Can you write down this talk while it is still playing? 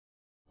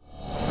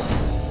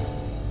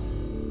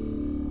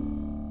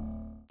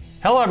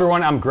Hello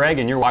everyone, I'm Greg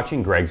and you're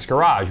watching Greg's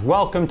Garage.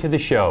 Welcome to the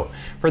show.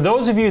 For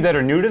those of you that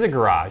are new to the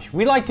garage,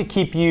 we like to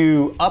keep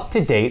you up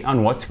to date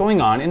on what's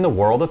going on in the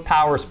world of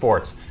power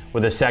sports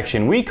with a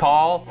section we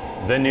call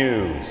The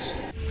News.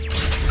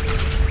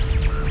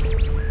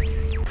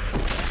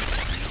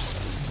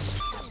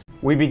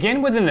 We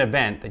begin with an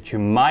event that you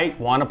might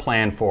want to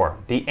plan for,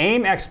 the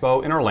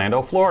AIMExpo in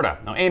Orlando, Florida.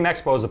 Now,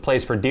 AIMExpo is a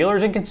place for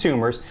dealers and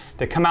consumers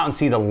to come out and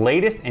see the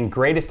latest and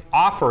greatest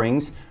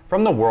offerings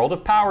from the world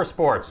of power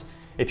sports.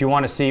 If you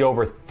want to see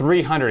over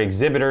 300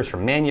 exhibitors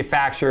from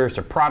manufacturers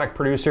to product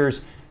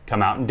producers,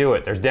 come out and do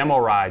it. There's demo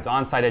rides,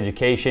 on-site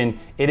education.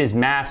 It is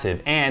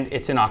massive, and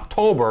it's in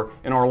October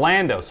in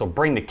Orlando, so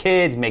bring the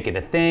kids, make it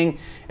a thing.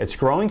 It's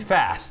growing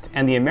fast,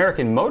 and the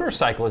American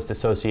Motorcyclist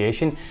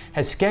Association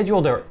has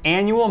scheduled their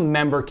annual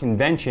member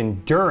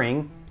convention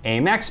during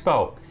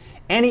AIMExpo.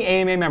 Any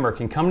AMA member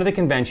can come to the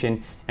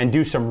convention and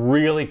do some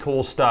really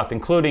cool stuff,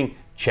 including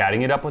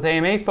chatting it up with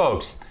AMA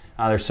folks.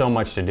 There's so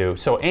much to do.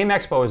 So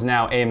AIMExpo is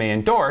now AMA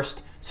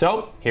endorsed.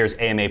 So here's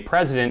AMA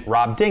President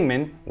Rob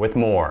Dingman with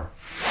more.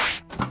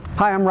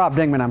 Hi, I'm Rob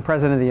Dingman. I'm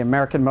president of the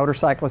American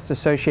Motorcyclist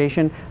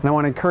Association, and I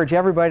want to encourage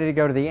everybody to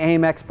go to the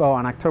AIMExpo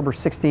on October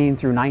 16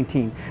 through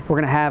 19. We're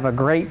going to have a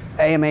great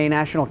AMA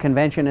National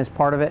Convention as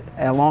part of it,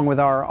 along with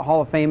our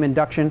Hall of Fame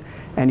induction,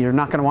 and you're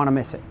not going to want to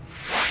miss it.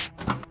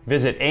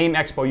 Visit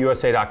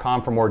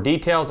AIMExpoUSA.com for more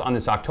details on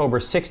this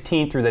October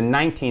 16th through the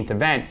 19th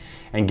event,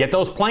 and get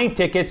those plane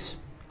tickets.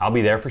 I'll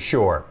be there for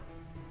sure.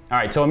 All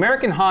right, so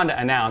American Honda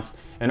announced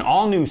an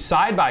all-new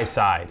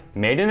side-by-side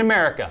made in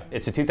America.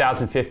 It's a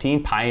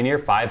 2015 Pioneer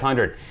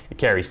 500. It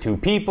carries 2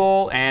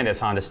 people, and as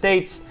Honda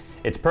states,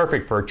 it's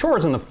perfect for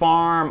chores on the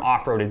farm,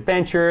 off-road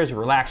adventures,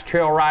 relaxed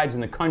trail rides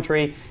in the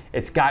country.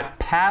 It's got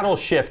paddle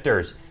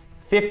shifters,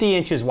 50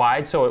 inches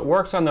wide, so it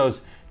works on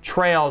those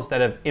trails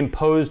that have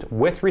imposed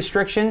width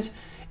restrictions.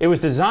 It was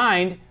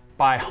designed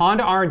by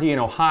Honda R&D in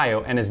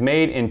Ohio and is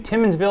made in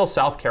Timminsville,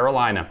 South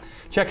Carolina.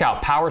 Check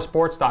out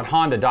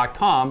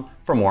powersports.honda.com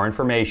for more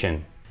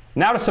information.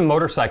 Now to some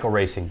motorcycle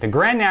racing. The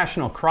Grand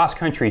National Cross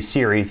Country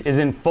Series is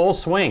in full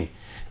swing.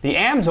 The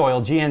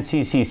AMSOIL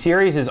GNCC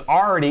Series is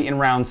already in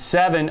round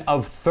 7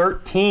 of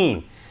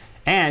 13.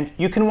 And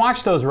you can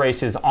watch those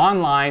races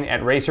online at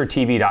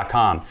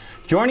racertv.com.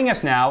 Joining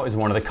us now is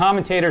one of the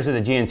commentators of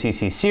the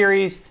GNCC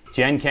Series,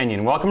 Jen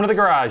Kenyon. Welcome to the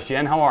garage,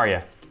 Jen. How are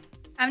you?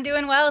 I'm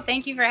doing well.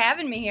 Thank you for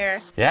having me here.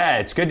 Yeah,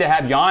 it's good to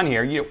have you on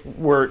here.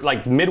 We're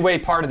like midway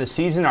part of the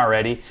season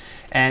already.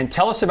 And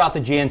tell us about the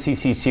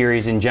GNCC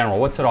Series in general.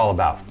 What's it all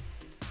about?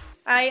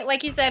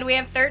 Like you said, we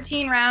have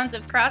 13 rounds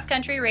of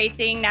cross-country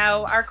racing.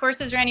 Now, our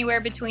courses are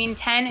anywhere between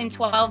 10 and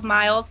 12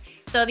 miles.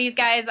 So these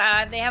guys,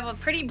 they have a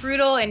pretty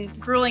brutal and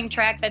grueling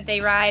track that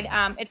they ride.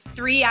 It's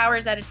 3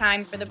 hours at a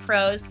time for the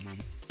pros.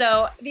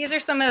 So these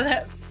are some of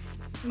the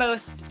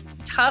most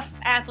tough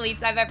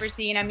athletes I've ever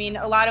seen. I mean,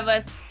 a lot of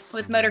us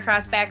with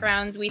motocross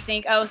backgrounds, we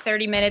think, oh,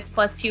 30 minutes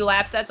plus 2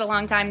 laps, that's a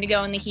long time to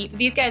go in the heat. But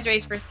these guys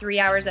race for 3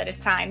 hours at a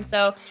time.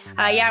 So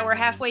yeah, we're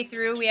halfway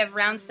through. We have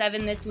round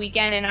 7 this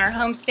weekend in our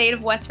home state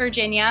of West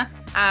Virginia.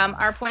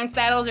 Our points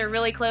battles are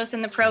really close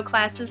in the pro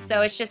classes,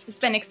 so it's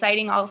been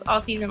exciting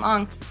all season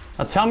long.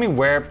 Now tell me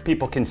where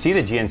people can see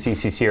the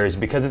GNCC Series,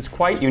 because it's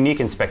quite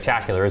unique and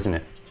spectacular, isn't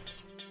it?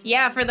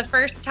 Yeah, for the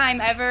first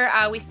time ever,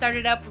 we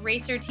started up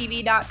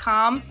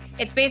racertv.com.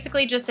 It's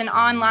basically just an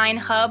online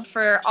hub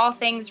for all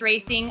things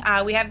racing.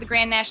 We have the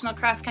Grand National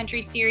Cross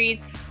Country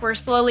Series. We're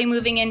slowly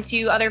moving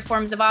into other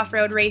forms of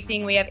off-road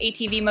racing. We have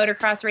ATV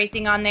motocross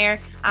racing on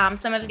there,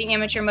 some of the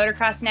amateur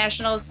motocross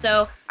nationals.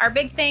 So our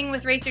big thing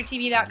with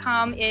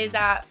racertv.com is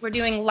we're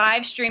doing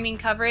live streaming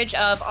coverage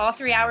of all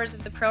 3 hours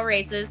of the pro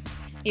races.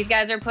 These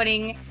guys are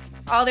putting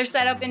all their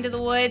setup into the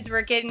woods.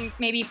 We're getting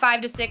maybe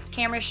 5 to 6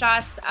 camera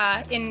shots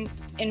in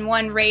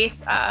one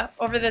race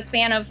over the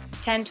span of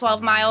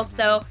 10-12 miles.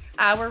 So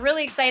we're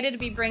really excited to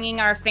be bringing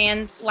our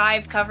fans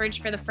live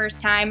coverage for the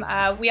first time.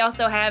 We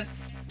also have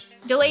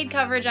delayed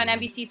coverage on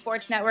NBC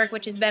Sports Network,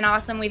 which has been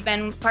awesome. We've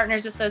been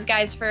partners with those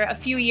guys for a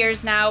few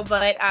years now,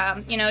 but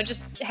you know,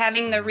 just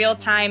having the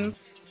real-time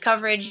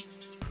coverage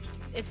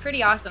is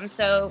pretty awesome.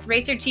 So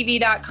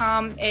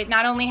racertv.com, it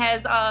not only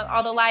has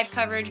all the live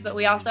coverage, but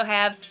we also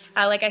have,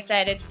 like I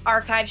said, it's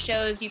archive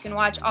shows. You can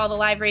watch all the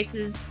live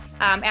races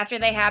after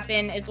they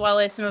happen, as well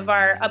as some of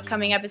our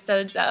upcoming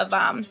episodes of,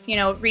 you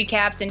know,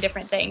 recaps and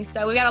different things.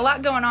 So we got a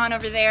lot going on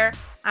over there,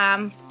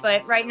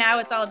 but right now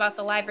it's all about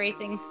the live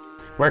racing.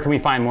 Where can we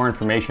find more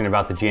information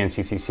about the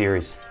GNCC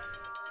Series?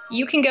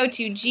 You can go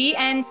to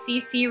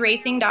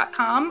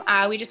GNCCracing.com.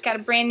 We just got a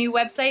brand new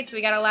website, so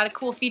we got a lot of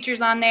cool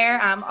features on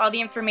there. All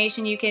the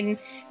information you can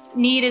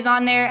need is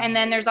on there, and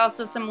then there's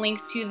also some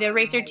links to the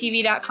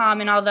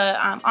racertv.com and all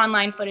the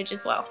online footage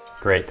as well.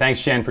 Great.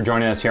 Thanks, Jen, for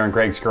joining us here on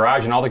Greg's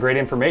Garage and all the great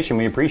information.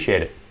 We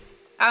appreciate it.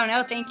 Oh,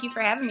 no, thank you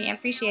for having me. I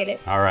appreciate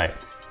it. All right.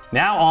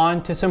 Now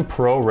on to some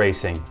pro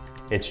racing.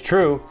 It's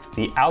true,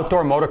 the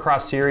Outdoor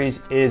Motocross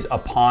Series is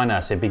upon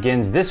us. It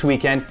begins this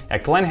weekend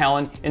at Glen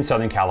Helen in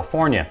Southern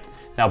California.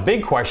 Now,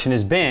 big question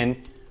has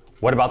been,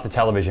 what about the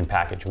television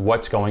package?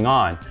 What's going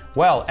on?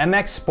 Well,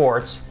 MX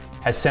Sports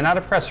has sent out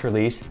a press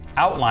release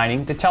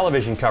outlining the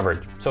television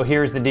coverage. So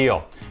here's the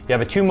deal. You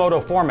have a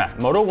two-moto format.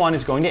 Moto 1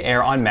 is going to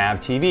air on MAV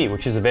TV,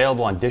 which is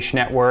available on Dish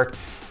Network.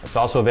 It's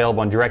also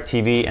available on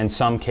DirecTV and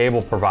some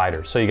cable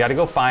providers. So you got to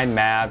go find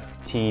MAV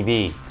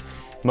TV.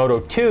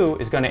 Moto 2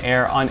 is going to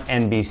air on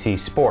NBC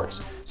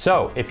Sports.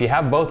 So if you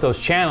have both those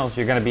channels,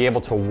 you're going to be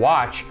able to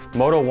watch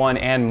Moto 1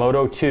 and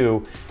Moto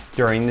 2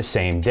 during the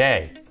same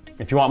day.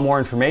 If you want more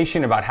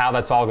information about how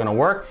that's all going to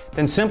work,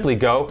 then simply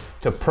go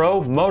to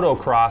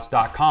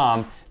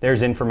promotocross.com.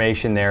 There's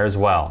information there as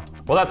well.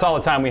 Well, that's all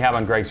the time we have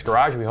on Greg's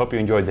Garage. We hope you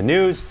enjoyed the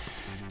news.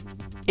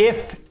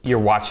 If you're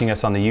watching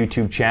us on the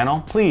YouTube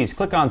channel, please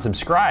click on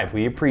subscribe.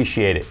 We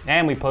appreciate it.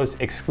 And we post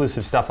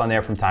exclusive stuff on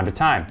there from time to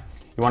time.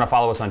 You want to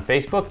follow us on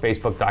Facebook,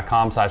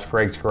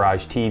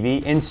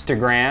 facebook.com/Greg'sGarageTV,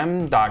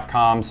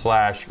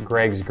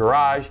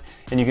 Instagram.com/Greg'sGarage,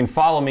 and you can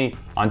follow me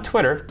on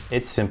Twitter.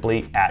 It's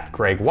simply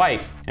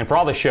 @GregWhite. And for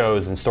all the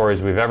shows and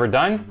stories we've ever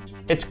done,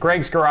 it's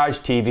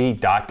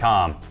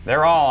Greg'sGarageTV.com.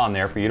 They're all on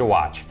there for you to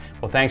watch.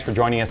 Well, thanks for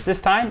joining us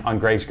this time on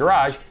Greg's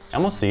Garage,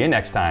 and we'll see you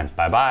next time.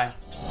 Bye-bye.